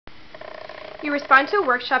You respond to a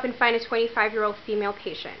workshop and find a 25-year-old female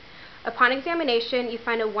patient. Upon examination, you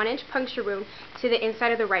find a 1-inch puncture wound to the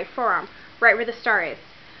inside of the right forearm, right where the star is.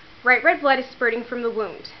 Bright red blood is spurting from the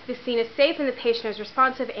wound. The scene is safe and the patient is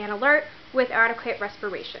responsive and alert with adequate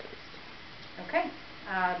respirations. Okay,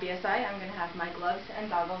 BSI, I'm going to have my gloves and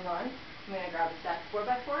goggles on. I'm going to grab a stack of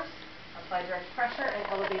 4x4s, apply direct pressure, and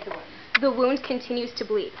elevate the wound. The wound continues to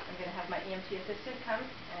bleed. I'm going to have my EMT assistant come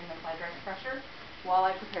and apply direct pressure while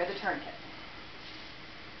I prepare the tourniquet.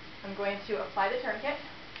 I'm going to apply the tourniquet,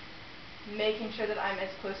 making sure that I'm as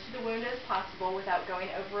close to the wound as possible without going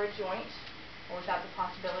over a joint or without the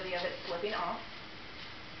possibility of it slipping off.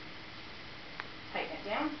 Tighten it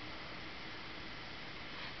down.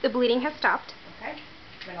 The bleeding has stopped. Okay,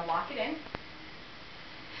 I'm going to lock it in.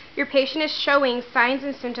 Your patient is showing signs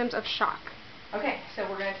and symptoms of shock. Okay, so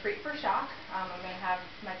we're going to treat for shock. I'm going to have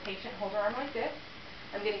my patient hold her arm like this.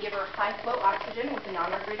 I'm going to give her high flow oxygen with a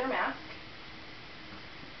non-rebreather mask,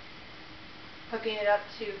 hooking it up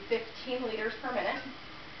to 15 liters per minute.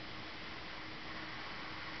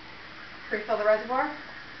 Refill the reservoir.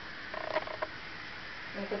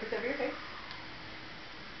 I'm going to put this over your face.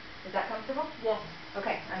 Is that comfortable? Yes.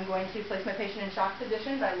 Okay, I'm going to place my patient in shock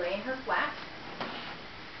position by laying her flat,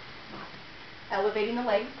 elevating the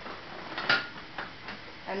legs,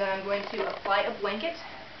 and then I'm going to apply a blanket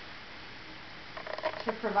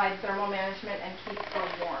to provide thermal management and keep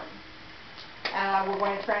her warm. We're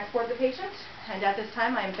going to transport the patient, and at this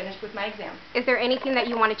time I am finished with my exam. Is there anything that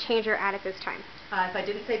you want to change or add at this time? If I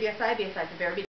didn't say BSI, BSI at the very beginning.